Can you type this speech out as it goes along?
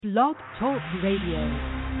Blog Talk Radio.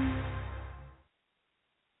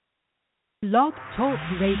 Blog Talk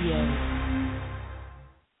Radio.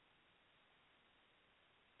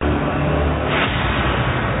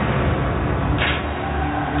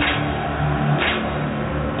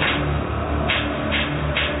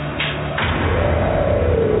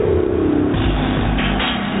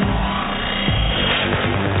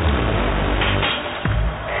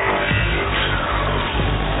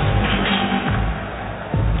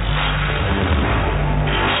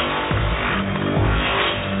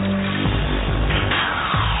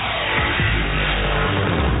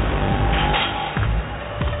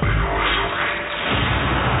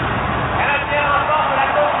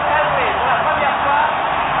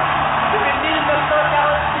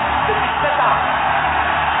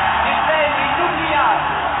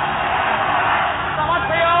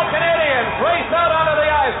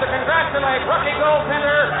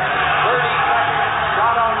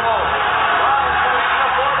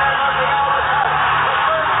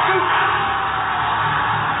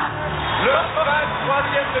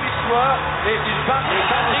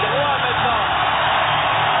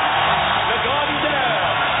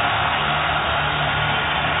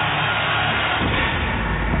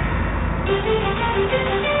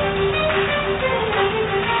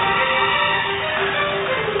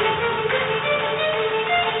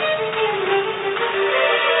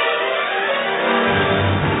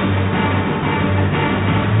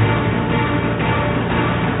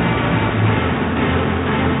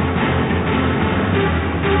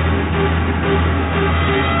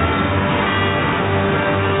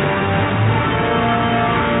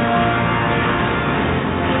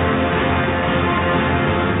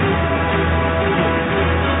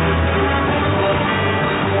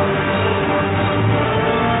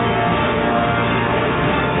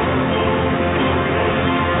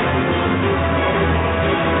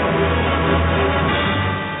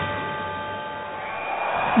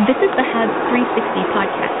 This is the Habs360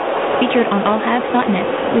 podcast, featured on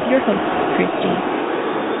allhabs.net with your host, Chris G.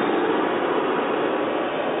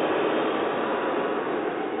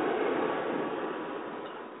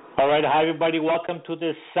 All right, hi everybody. Welcome to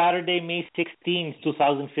this Saturday, May 16th,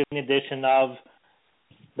 2015 edition of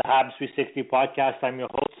the Habs360 podcast. I'm your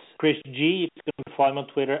host, Chris G. You can follow me on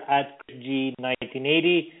Twitter at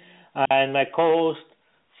ChrisG1980. And my co-host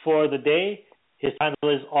for the day, his handle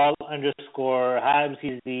is all_Habs.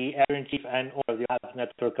 He's the editor-in-chief and owner of the Habs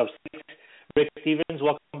Network of 6. Rick Stevens,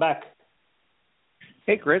 welcome back.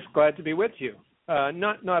 Hey, Chris. Glad to be with you.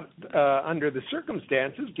 Not under the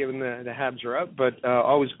circumstances, given the Habs are up, but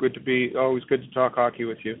always good to talk hockey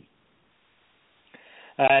with you.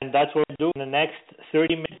 And that's what we'll do. In the next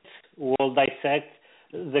 30 minutes, we'll dissect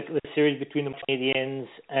the series between the Canadiens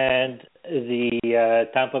and the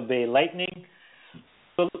Tampa Bay Lightning.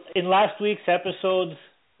 So in last week's episodes,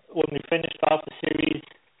 when we finished off the series,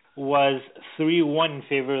 was 3-1 in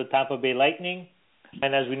favor of the Tampa Bay Lightning.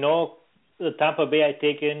 And as we know, the Tampa Bay had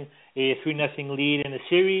taken a 3-0 lead in the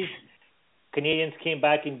series. Canadiens came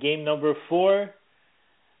back in game number 4,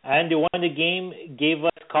 and they won the game, gave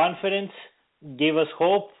us confidence, gave us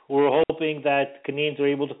hope. We were hoping that Canadiens were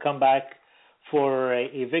able to come back for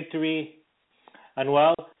a victory. And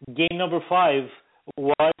well, game number 5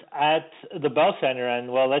 was at the Bell Center,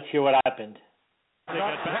 and well, let's hear what happened.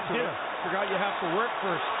 Forgot you have to work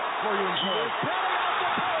first before you enjoy.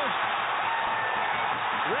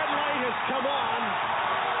 Red light has come on.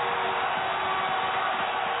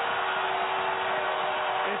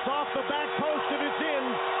 It's off the back post and it's in.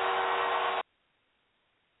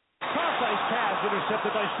 Cross-ice pass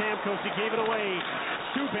intercepted by Stamkos. He gave it away.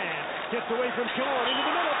 Subban gets away from Killorn into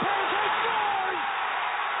the middle. Parenteau scores!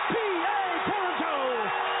 P.A. Parenteau!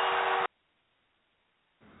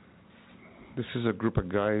 This is a group of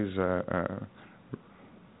guys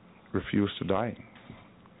refuse to die,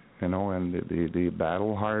 and they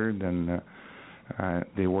battle hard, and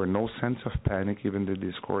there were no sense of panic even though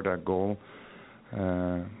they scored that goal.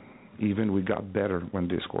 Even we got better when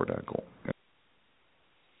they scored that goal.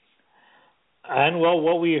 And well,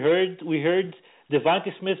 what we heard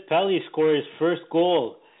Devante Smith-Pelly score his first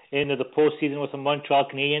goal in the postseason with the Montreal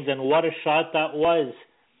Canadiens, and what a shot that was.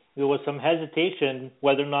 There was some hesitation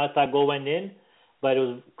whether or not that goal went in, but it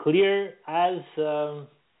was clear as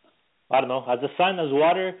as the sun, as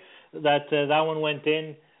water, that that one went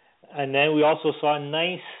in. And then we also saw a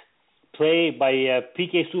nice play by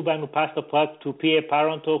P.K. Subban, who passed the puck to P.A.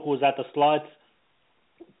 Parenteau, who was at the slot.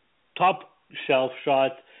 Top shelf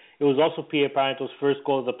shot. It was also P.A. Parenteau's first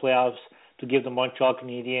goal of the playoffs to give the Montreal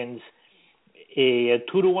Canadiens a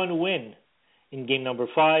 2-1 win in game number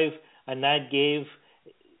 5, and that gave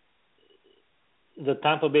the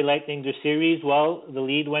Tampa Bay Lightning their series, well, the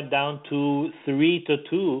lead went down to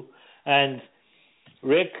 3-2. And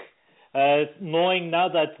Rick, knowing now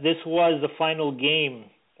that this was the final game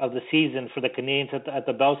of the season for the Canadiens at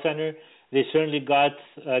the Bell Center, they certainly got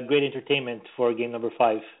great entertainment for game number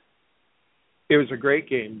 5. It was a great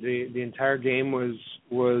game. The entire game was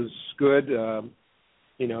good. The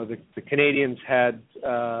Canadiens had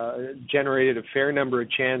generated a fair number of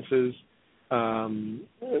chances,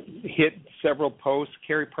 hit several posts.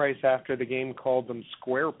 Carey Price after the game called them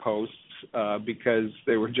square posts because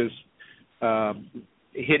they were just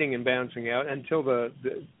hitting and bouncing out until the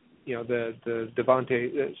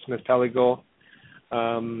Devontae Smith-Pelly goal.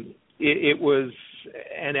 It was,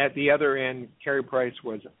 and at the other end, Carey Price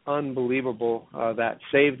was unbelievable. That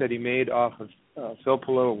save that he made off of Phil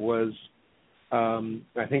Pelot was,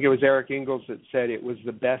 I think it was Eric Ingles that said it was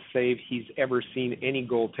the best save he's ever seen any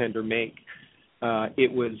goaltender make.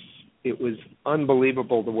 It was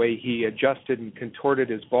unbelievable the way he adjusted and contorted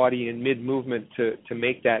his body in mid-movement to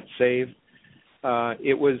make that save.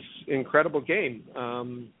 It was an incredible game.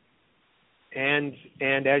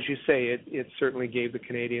 And as you say, it certainly gave the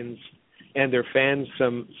Canadiens and their fans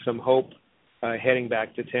some hope heading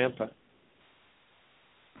back to Tampa.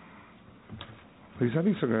 He's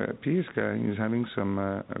having he's having some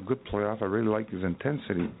a good playoff. I really like his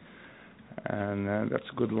intensity, and that's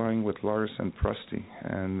a good line with Lars and Prusty,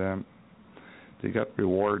 and they got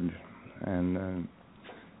rewarded, and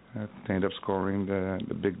they ended up scoring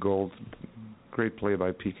the big goal. Great play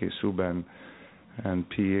by PK Subban, and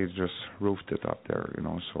PA just roofed it up there,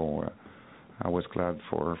 so I was glad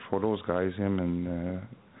for those guys, him and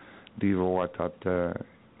Devo. I thought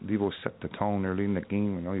Devo set the tone early in the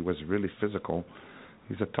game. He was really physical.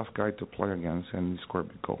 He's a tough guy to play against, and he scored a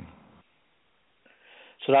big goal.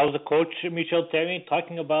 So that was the coach, Michel Therrien,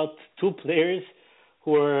 talking about two players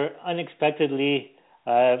who were unexpectedly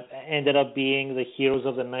ended up being the heroes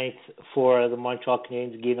of the night for the Montreal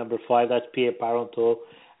Canadiens game number 5. That's Pierre Parenteau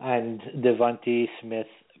and Devontae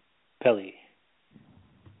Smith-Pelly.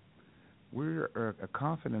 We're a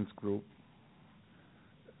confidence group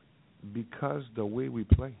because the way we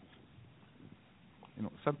play.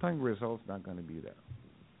 Sometimes results not going to be there.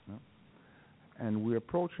 And we're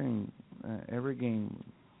approaching every game.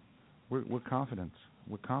 We're confident.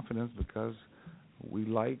 We're confident because we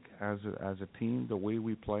like, as a team, the way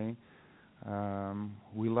we play.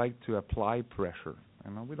 We like to apply pressure.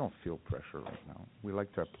 We don't feel pressure right now. We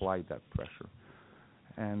like to apply that pressure.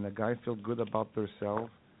 And the guys feel good about themselves.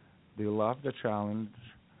 They love the challenge.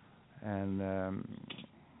 And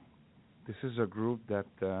this is a group that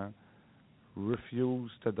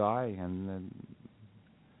refuse to die. And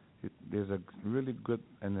there's a really good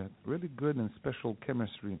and special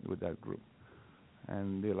chemistry with that group.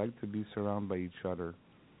 And they like to be surrounded by each other.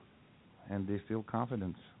 And they feel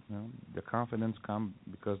confidence. The confidence comes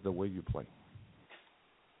because of the way you play.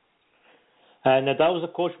 And that was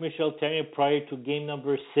the coach Michel Therrien prior to game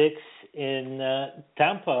number 6 in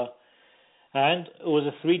Tampa. And it was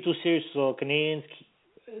a 3-2 series, so Canadiens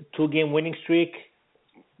 2-game winning streak,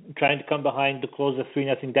 trying to come behind to close the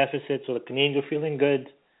 3-0 deficit. So the Canadiens were feeling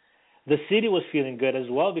good. The city was feeling good as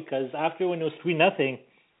well, because after when it was 3-0,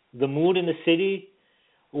 the mood in the city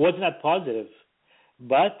wasn't that positive.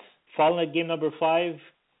 But following game number 5,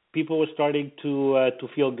 people were starting to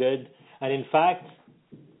feel good. And in fact,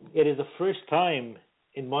 it is the first time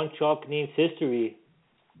in Montreal Canadiens history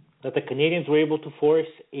that the Canadiens were able to force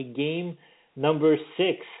a game number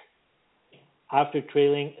 6 after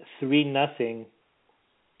trailing 3-0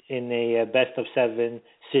 in a best-of-7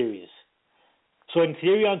 series. So in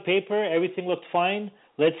theory, on paper, everything looked fine.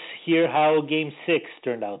 Let's hear how Game 6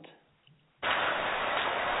 turned out.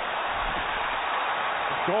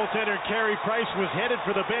 Goaltender Carey Price was headed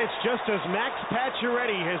for the bench just as Max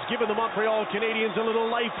Pacioretty has given the Montreal Canadiens a little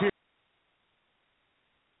life here.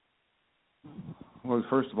 Well,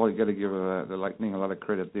 first of all, you got to give the Lightning a lot of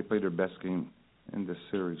credit. They played their best game in this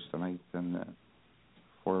series tonight, and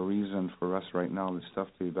for a reason for us right now, it's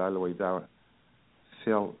tough to evaluate that. I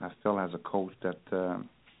feel as a coach that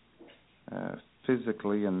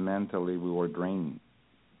physically and mentally we were drained.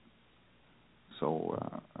 So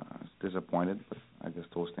I was disappointed, but I guess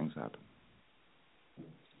those things happen.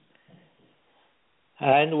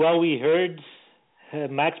 And well, we heard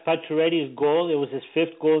Max Pacioretty's goal. It was his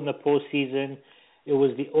 5th goal in the postseason. It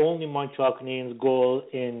was the only Montreal Canadiens goal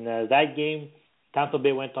in that game. Tampa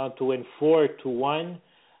Bay went on to win 4-1,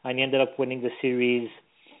 and he ended up winning the series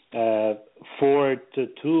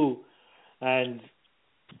 4-2. And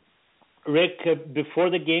Rick, before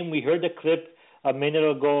the game, we heard a clip a minute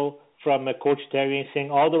ago from Coach Therrien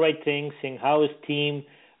saying all the right things, saying how his team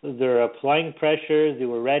They're applying pressure. They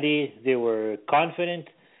were ready. They were confident.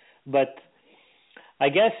 But I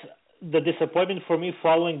guess the disappointment for me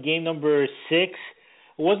following game number 6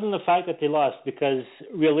 wasn't the fact that they lost, because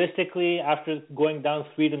realistically, after going down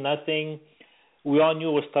 3-0, we all knew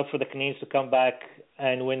it was tough for the Canadiens to come back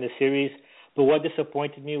and win the series. But what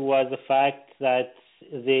disappointed me was the fact that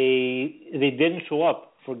they didn't show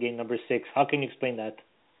up for game number 6. How can you explain that?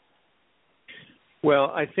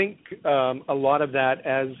 Well, I think a lot of that,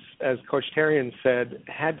 as Coach Therrien said,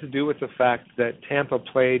 had to do with the fact that Tampa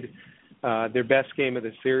played their best game of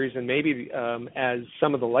the series, and maybe, as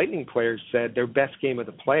some of the Lightning players said, their best game of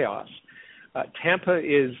the playoffs. Tampa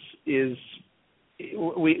is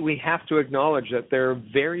we have to acknowledge that they're a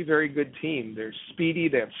very, very good team. They're speedy.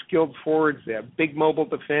 They have skilled forwards. They have big mobile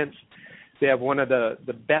defense. They have one of the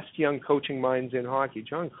best young coaching minds in hockey.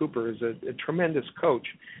 John Cooper is a tremendous coach.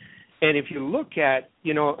 And if you look at,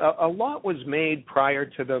 a lot was made prior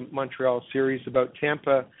to the Montreal series about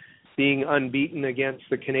Tampa being unbeaten against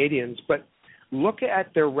the Canadiens, but look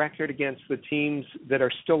at their record against the teams that are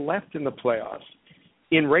still left in the playoffs.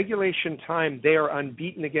 In regulation time, they are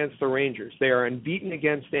unbeaten against the Rangers. They are unbeaten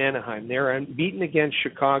against Anaheim. They are unbeaten against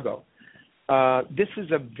Chicago. This is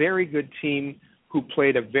a very good team who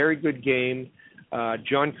played a very good game.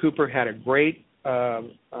 John Cooper had a great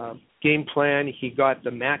game plan. He got the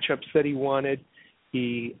matchups that he wanted.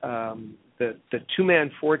 The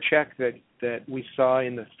two-man forecheck that we saw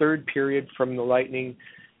in the third period from the Lightning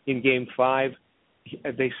in Game 5,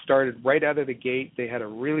 they started right out of the gate. They had a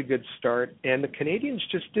really good start, and the Canadiens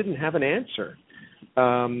just didn't have an answer.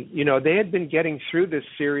 They had been getting through this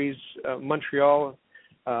series, Montreal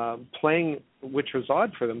playing, which was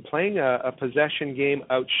odd for them, playing a possession game,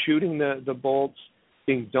 out shooting the Bolts,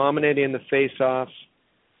 being dominant in the face-offs,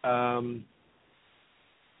 and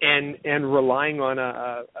relying on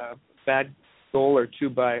a bad goal or two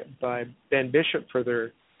by Ben Bishop for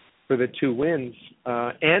the 2 wins,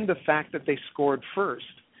 and the fact that they scored first.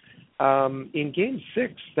 In Game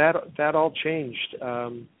 6, that all changed.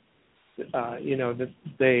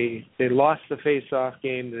 They lost the face-off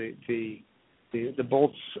game. The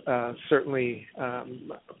Bolts certainly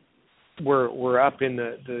were up in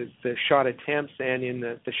the shot attempts and in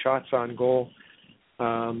the shots on goal,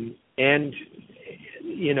 and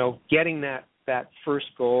getting that first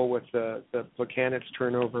goal with the Plekanec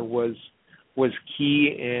turnover was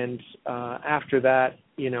key. And after that,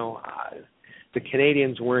 the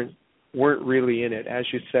Canadiens weren't really in it. As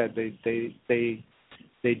you said, they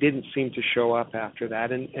didn't seem to show up after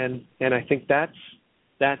that, and I think that's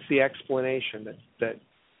the explanation, that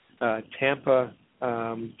Tampa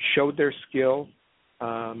showed their skill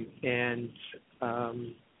and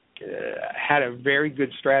had a very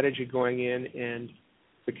good strategy going in, and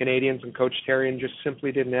the Canadiens and Coach Therrien just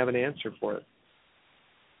simply didn't have an answer for it.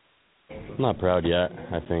 I'm not proud yet.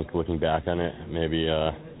 I think looking back on it, maybe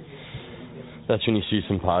that's when you see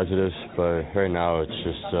some positives. But right now, it's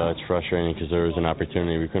just it's frustrating because there was an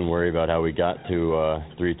opportunity. We couldn't worry about how we got to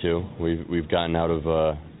 3-2. We've gotten out of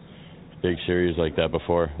a big series like that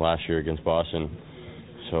before last year against Boston.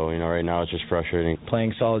 So right now it's just frustrating.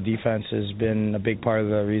 Playing solid defense has been a big part of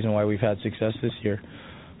the reason why we've had success this year.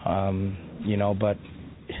 But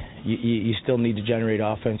you still need to generate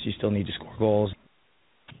offense. You still need to score goals.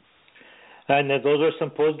 And those are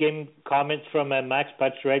some post-game comments from Max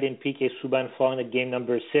Pacioretty and PK Subban following the game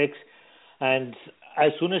number 6. And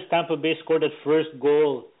as soon as Tampa Bay scored that first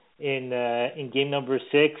goal in game number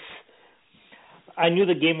 6, I knew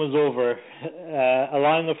the game was over.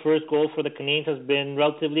 Allowing the first goal for the Canadiens has been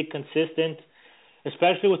relatively consistent,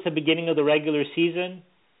 especially with the beginning of the regular season.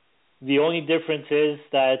 The only difference is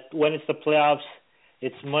that when it's the playoffs,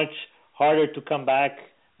 it's much harder to come back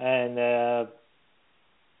and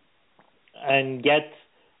get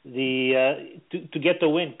to get the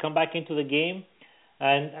win, come back into the game,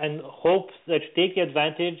 and hope that you take the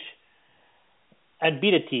advantage and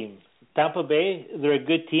beat a team. Tampa Bay, they're a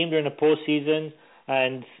good team. They're in the postseason,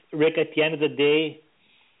 and Rick, at the end of the day,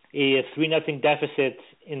 a 3-0 deficit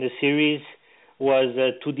in the series was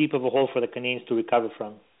too deep of a hole for the Canadiens to recover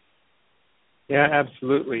from. Yeah,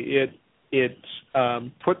 absolutely. It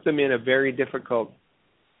put them in a very difficult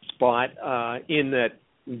spot in that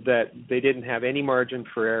they didn't have any margin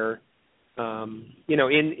for error.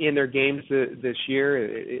 In their games this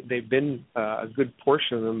year, they've been a good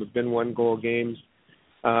portion of them have been 1-goal games,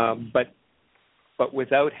 but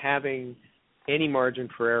without having any margin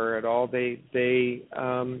for error at all, they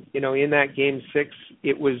in that Game 6,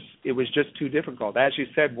 it was just too difficult. As you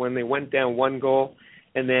said, when they went down 1 goal,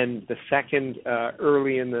 and then the second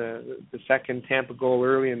early in the second Tampa goal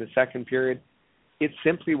early in the second period, it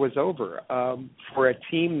simply was over for a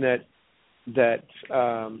team that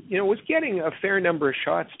was getting a fair number of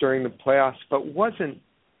shots during the playoffs, but wasn't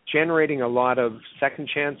generating a lot of second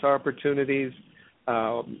chance opportunities.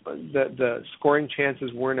 The scoring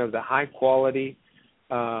chances weren't of the high quality.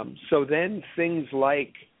 So then things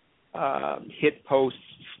like hit posts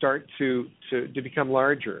start to become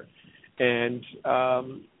larger. And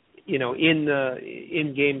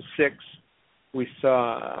in Game 6, we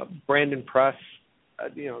saw Brandon Pruss.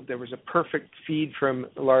 There was a perfect feed from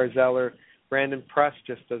Lars Eller. Brandon Pruss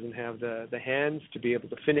just doesn't have the hands to be able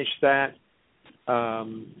to finish that.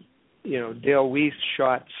 Dale Weiss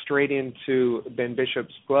shot straight into Ben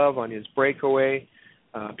Bishop's glove on his breakaway.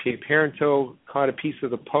 Pierre Parenteau caught a piece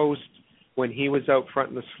of the post when he was out front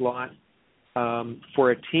in the slot.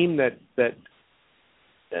 For a team that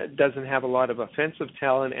doesn't have a lot of offensive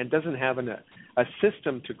talent and doesn't have a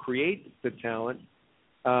system to create the talent,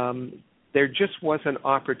 there just wasn't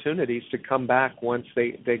opportunities to come back once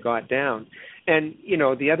they got down. And,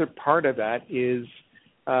 the other part of that is,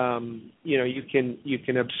 you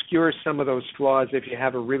can obscure some of those flaws if you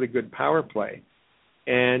have a really good power play.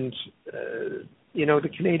 And, the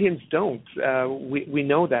Canadiens don't. We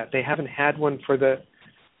know that. They haven't had one for the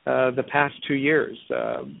past 2 years.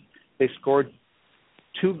 They scored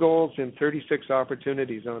 2 goals in 36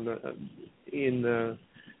 opportunities in the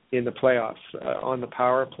playoffs on the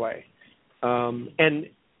power play. And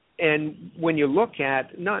when you look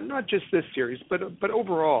at not just this series, but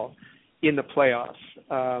overall in the playoffs,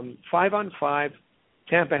 5-on-5,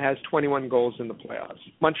 Tampa has 21 goals in the playoffs.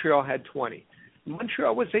 Montreal had 20.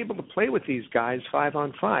 Montreal was able to play with these guys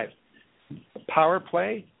 5-on-5. Power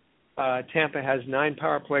play, Tampa has 9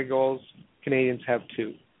 power play goals. Canadiens have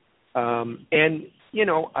 2. And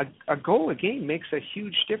a goal a game makes a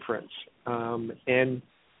huge difference. And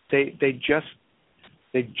they just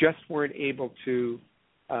weren't able to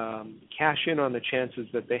cash in on the chances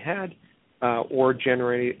that they had or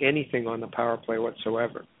generate anything on the power play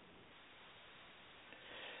whatsoever.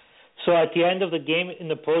 So at the end of the game, in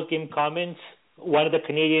the post-game comments, one of the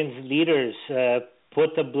Canadiens leaders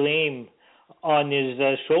put the blame on his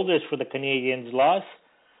shoulders for the Canadiens' loss.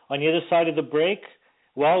 On the other side of the break,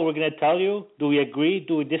 well, we're going to tell you, do we agree,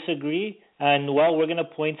 do we disagree? And, well, we're going to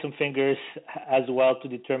point some fingers as well to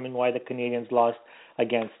determine why the Canadiens lost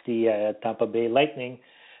against the Tampa Bay Lightning.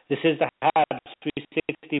 This is the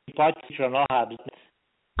Habs360 podcast on all Habs.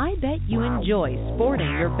 I bet you enjoy sporting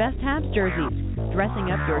your best Habs jerseys, dressing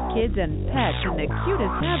up your kids and pets in the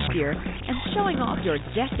cutest Habs gear, and showing off your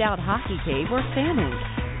decked-out hockey cave or fanning.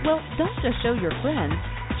 Well, don't just show your friends,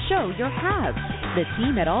 show your Habs. The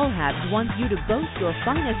team at All Habs wants you to boast your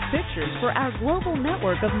finest pictures for our global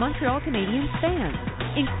network of Montreal Canadiens fans.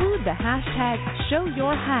 Include the hashtag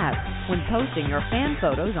 #ShowYourHabs when posting your fan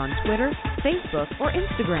photos on Twitter, Facebook, or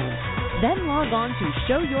Instagram. Then log on to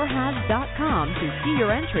showyourhabs.com to see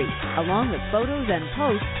your entry, along with photos and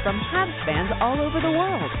posts from Habs fans all over the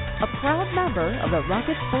world. A proud member of the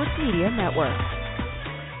Rocket Sports Media Network.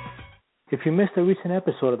 If you missed a recent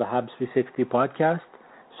episode of the Habs360 podcast,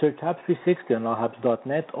 search Habs360 on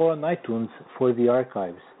allhabs.net or on iTunes for the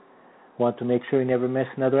archives. Want to make sure you never miss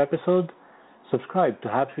another episode? Subscribe to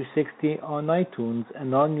Habs360 on iTunes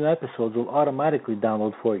and all new episodes will automatically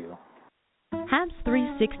download for you.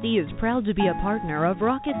 Habs360 is proud to be a partner of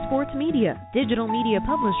Rocket Sports Media, digital media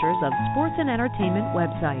publishers of sports and entertainment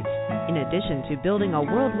websites. In addition to building a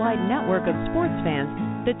worldwide network of sports fans,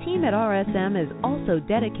 the team at RSM is also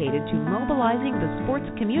dedicated to mobilizing the sports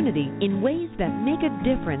community in ways that make a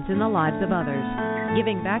difference in the lives of others.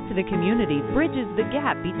 Giving back to the community bridges the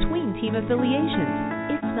gap between team affiliations.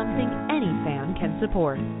 It's something any fan can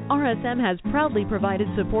support. RSM has proudly provided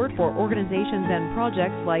support for organizations and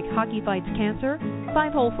projects like Hockey Fights Cancer,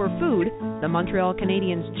 5 Hole for Food, the Montreal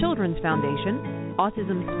Canadiens Children's Foundation,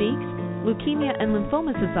 Autism Speaks, Leukemia and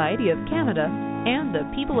Lymphoma Society of Canada, and the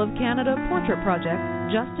People of Canada Portrait Project,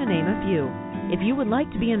 just to name a few. If you would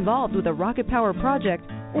like to be involved with a Rocket Power project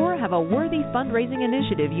or have a worthy fundraising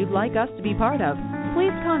initiative you'd like us to be part of,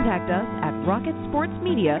 please contact us at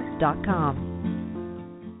rocketsportsmedia.com.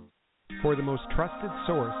 For the most trusted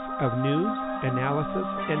source of news, analysis,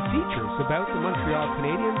 and features about the Montreal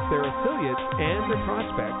Canadiens, their affiliates, and their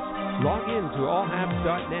prospects, log in to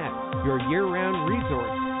allhabs.net, your year-round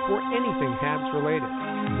resource for anything Habs related.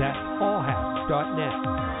 That's allhabs.net.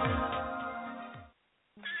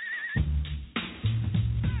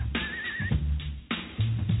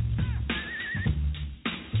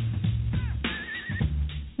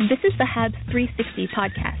 This is the Habs360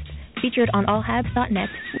 podcast, featured on allhabs.net.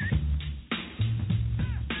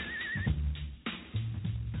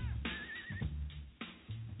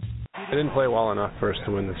 I didn't play well enough for us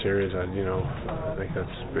to win the series. I think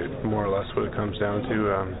that's more or less what it comes down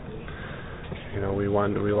to. We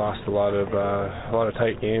lost a lot of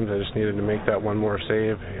tight games. I just needed to make that one more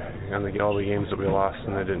save on all the games that we lost,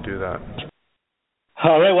 and I didn't do that.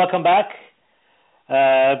 All right, welcome back.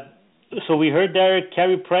 So we heard there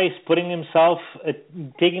Carey Price putting himself,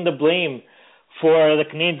 taking the blame for the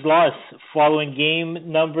Canadiens' loss following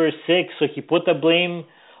game number 6. So he put the blame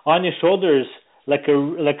on his shoulders like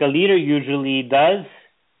a leader usually does.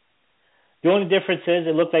 The only difference is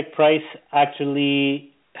it looked like Price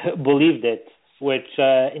actually believed it, which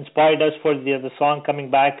inspired us for the song coming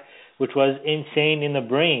back, which was Insane in the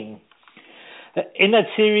Brain. In that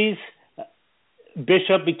series,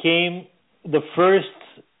 Bishop became the first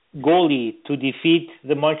goalie to defeat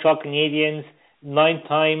the Montreal Canadiens 9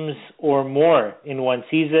 times or more in one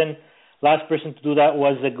season. Last person to do that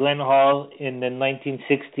was Glenn Hall in the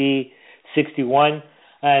 1960-61.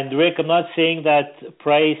 And Rick, I'm not saying that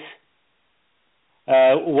Price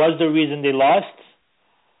was the reason they lost.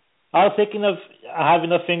 I have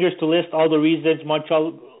enough fingers to list all the reasons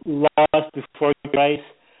Montreal lost before Price,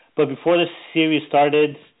 but before the series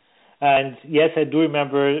started, and yes, I do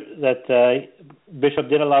remember that Bishop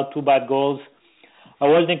did allow 2 bad goals. I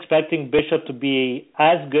wasn't expecting Bishop to be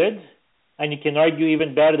as good, and you can argue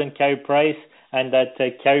even better than Carey Price, and that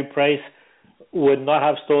Carey Price would not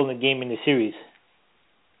have stolen a game in the series.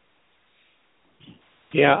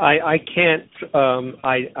 Yeah, I can't.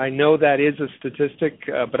 I know that is a statistic,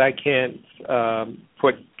 but I can't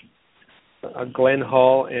put Glenn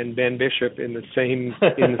Hall and Ben Bishop in the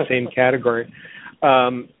same category.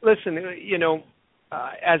 Listen,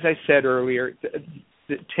 as I said earlier,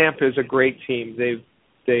 Tampa is a great team. They've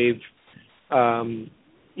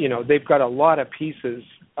got a lot of pieces,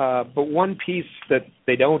 but one piece that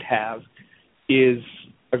they don't have is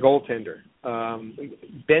a goaltender.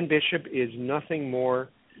 Ben Bishop is nothing more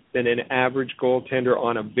than an average goaltender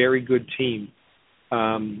on a very good team.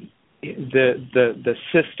 The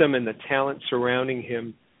system and the talent surrounding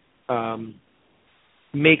him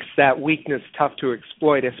makes that weakness tough to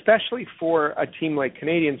exploit, especially for a team like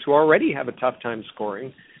Canadiens who already have a tough time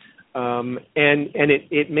scoring. And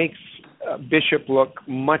it makes Bishop look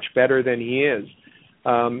much better than he is.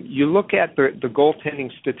 You look at the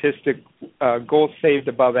goaltending statistic, goals saved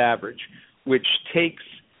above average, which takes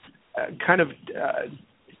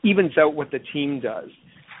evens out what the team does.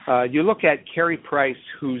 You look at Carey Price,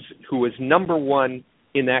 who was number 1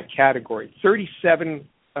 in that category, 37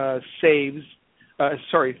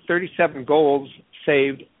 goals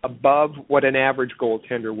saved above what an average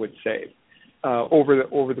goaltender would save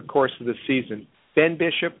over the course of the season. Ben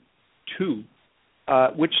Bishop, 2,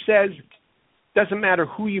 which says doesn't matter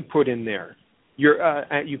who you put in there.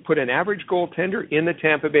 You put an average goaltender in the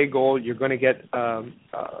Tampa Bay goal, you're going to get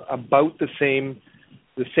about the same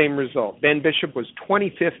result. Ben Bishop was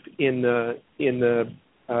 25th in the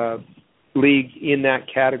league in that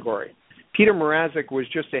category. Peter Mrazek was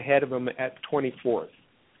just ahead of him at 24th,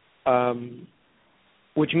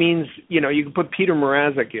 which means you can put Peter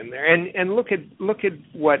Mrazek in there and look at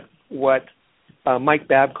what Mike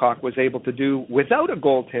Babcock was able to do without a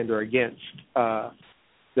goaltender against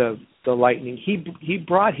the Lightning. He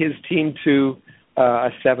brought his team to a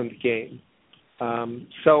 7th game.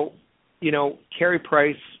 So Carey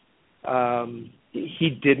Price, he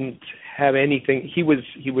didn't have anything. He was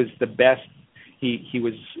the best. He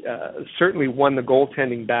was certainly won the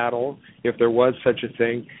goaltending battle, if there was such a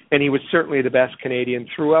thing, and he was certainly the best Canadian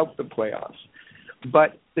throughout the playoffs.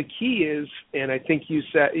 But the key is, and I think you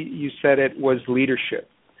said it, was leadership.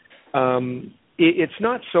 It's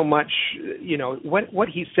not so much, what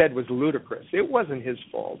he said was ludicrous. It wasn't his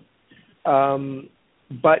fault.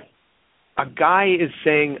 But a guy is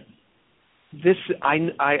saying, "This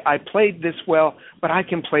I played this well, but I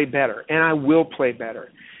can play better, and I will play better."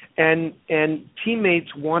 And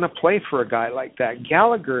teammates want to play for a guy like that.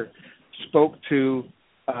 Gallagher spoke to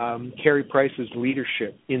Carey Price's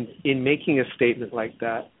leadership in making a statement like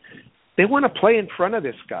that. They want to play in front of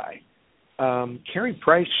this guy. Carey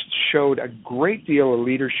Price showed a great deal of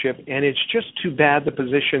leadership, and it's just too bad the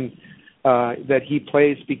position that he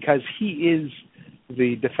plays, because he is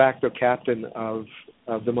the de facto captain of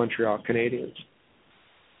the Montreal Canadiens.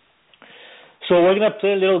 So we're going to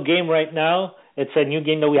play a little game right now. It's a new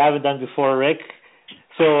game that we haven't done before, Rick.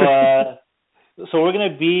 So we're going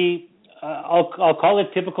to be, I'll call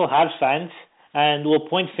it typical Habs fans, and we'll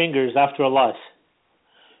point fingers after a loss.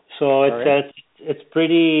 So it's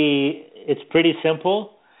pretty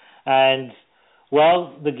simple. And,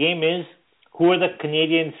 well, the game is, who are the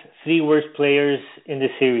Canadiens' 3 worst players in the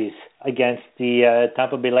series against the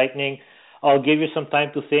Tampa Bay Lightning? I'll give you some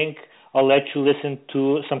time to think. I'll let you listen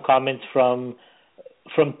to some comments from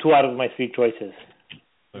 2 out of my 3 choices.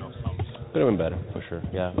 Could have been better, for sure.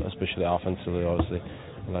 Yeah, especially offensively, obviously.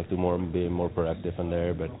 I'd like to be more proactive in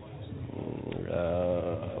there, but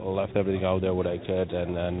left everything out there what I could,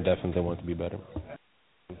 and definitely want to be better.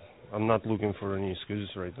 I'm not looking for any excuses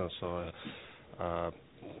right now, so I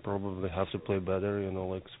probably have to play better,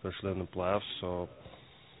 especially in the playoffs. So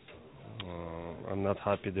I'm not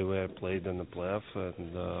happy the way I played in the playoffs,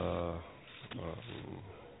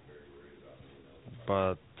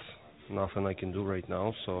 but nothing I can do right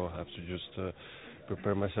now, so I have to just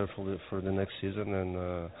prepare myself for the next season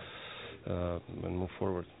and move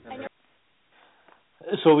forward.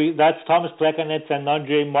 So that's Thomas Plekanec and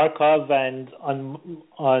Andrei Markov, and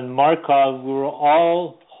on Markov, we were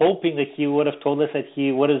all hoping that he would have told us that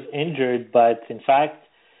he was injured, but in fact,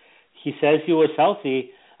 he says he was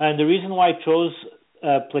healthy. And the reason why I chose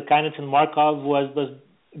Plekanec and Markov was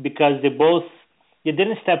because they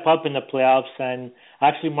didn't step up in the playoffs, and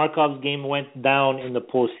actually Markov's game went down in the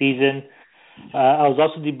postseason. I was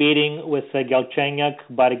also debating with Galchenyuk,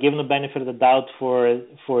 but I gave him the benefit of the doubt for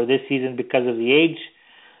this season because of the age.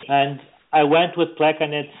 And I went with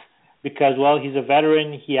Plekanec because, he's a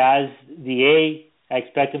veteran. He has the A. I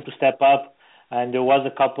expect him to step up. And there was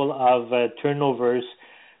a couple of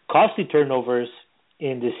costly turnovers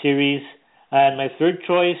in the series. And my third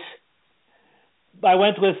choice, I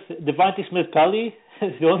went with Devontae Smith-Pelly.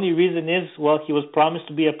 The only reason is, he was promised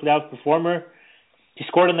to be a playoff performer. He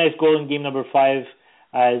scored a nice goal in game number 5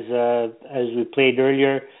 as we played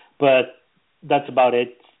earlier, but that's about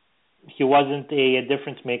it. He wasn't a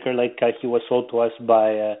difference maker like he was sold to us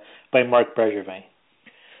by Marc Bergevin.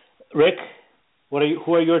 Rick,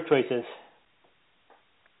 who are your choices?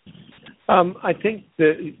 I think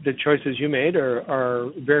the choices you made are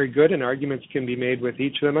very good, and arguments can be made with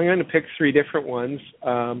each of them. I'm going to pick 3 different ones.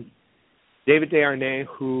 David Desharnais,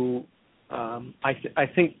 who I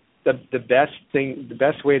think the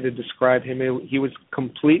best way to describe him, he was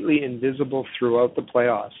completely invisible throughout the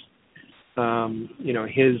playoffs.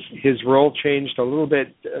 His role changed a little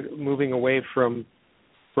bit, moving away from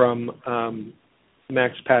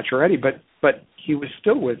Max Pacioretty, but he was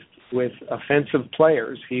still with offensive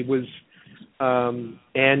players. He was,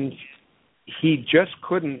 and he just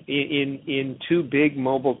couldn't in 2 big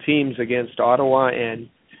mobile teams against Ottawa and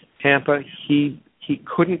Tampa. He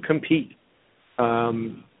couldn't compete.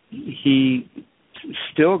 He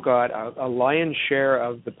still got a lion's share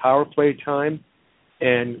of the power play time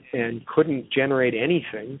and couldn't generate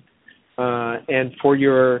anything. And for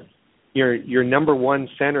your number one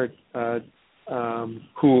center,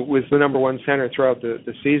 who was the number one center throughout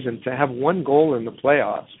the season, to have 1 goal in the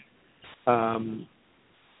playoffs, and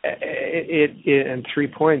 3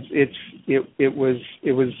 points,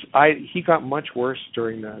 he got much worse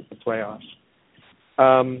during the playoffs.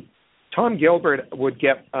 Tom Gilbert would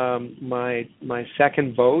get my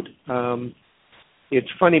second vote.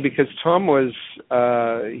 It's funny because Tom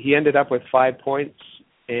he ended up with 5 points,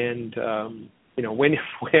 and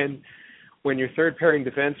when your third pairing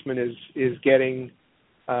defenseman is getting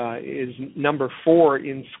is number 4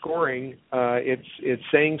 in scoring, it's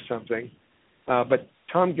saying something. But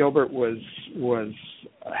Tom Gilbert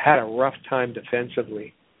had a rough time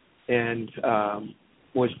defensively, and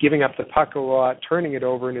was giving up the puck a lot, turning it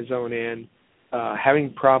over in his own end,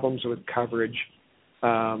 having problems with coverage.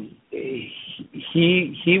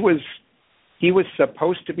 He was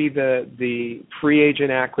supposed to be the free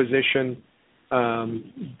agent acquisition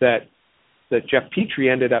that Jeff Petrie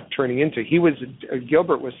ended up turning into.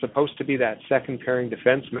 Gilbert was supposed to be that second pairing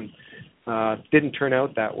defenseman. Didn't turn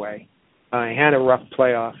out that way. He had a rough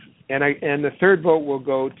playoff, and the third vote will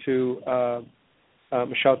go to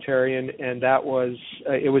Michel Therrien, and that was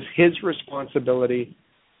it was his responsibility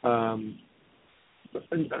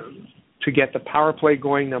to get the power play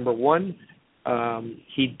going. Number 1,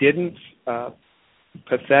 he didn't.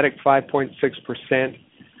 Pathetic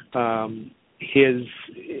 5.6%. His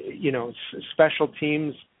special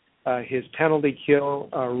teams, his penalty kill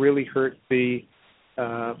really hurt the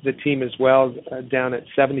team as well, down at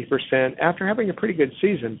 70% after having a pretty good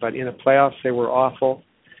season, but in the playoffs they were awful.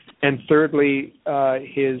 And thirdly,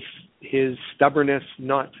 his stubbornness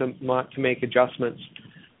not to make adjustments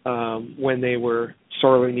when they were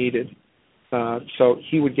sorely needed. So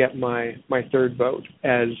he would get my third vote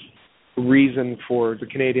as reason for the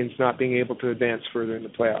Canadiens not being able to advance further in the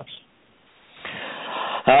playoffs.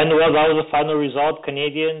 And that was the final result.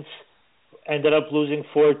 Canadiens ended up losing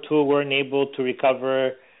 4-2, weren't able to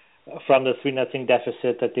recover from the 3-0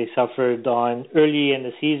 deficit that they suffered early in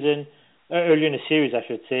the series, I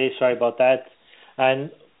should say. Sorry about that.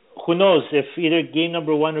 And who knows, if either game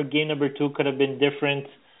number 1 or game number 2 could have been different,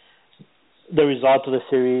 the result of the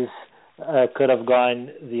series could have gone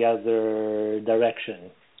the other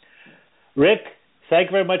direction. Rick, thank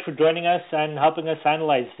you very much for joining us and helping us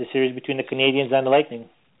analyze the series between the Canadiens and the Lightning.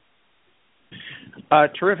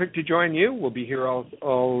 Terrific to join you. We'll be here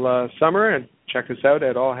all summer, and check us out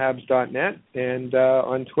at allhabs.net and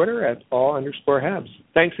on Twitter at all_Habs.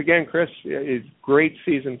 Thanks again, Chris. It's a great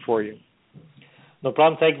season for you. No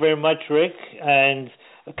problem. Thank you very much, Rick. And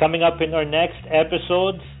coming up in our next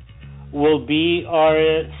episode will be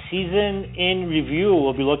our season in review.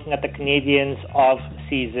 We'll be looking at the Canadiens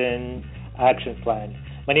off-season action plan.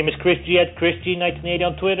 My name is Chris G at Chris G1980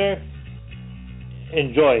 on Twitter.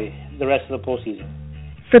 Enjoy the rest of the postseason.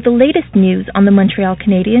 For the latest news on the Montreal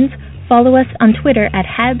Canadiens, follow us on Twitter at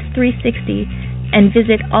Habs360 and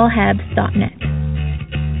visit allhabs.net.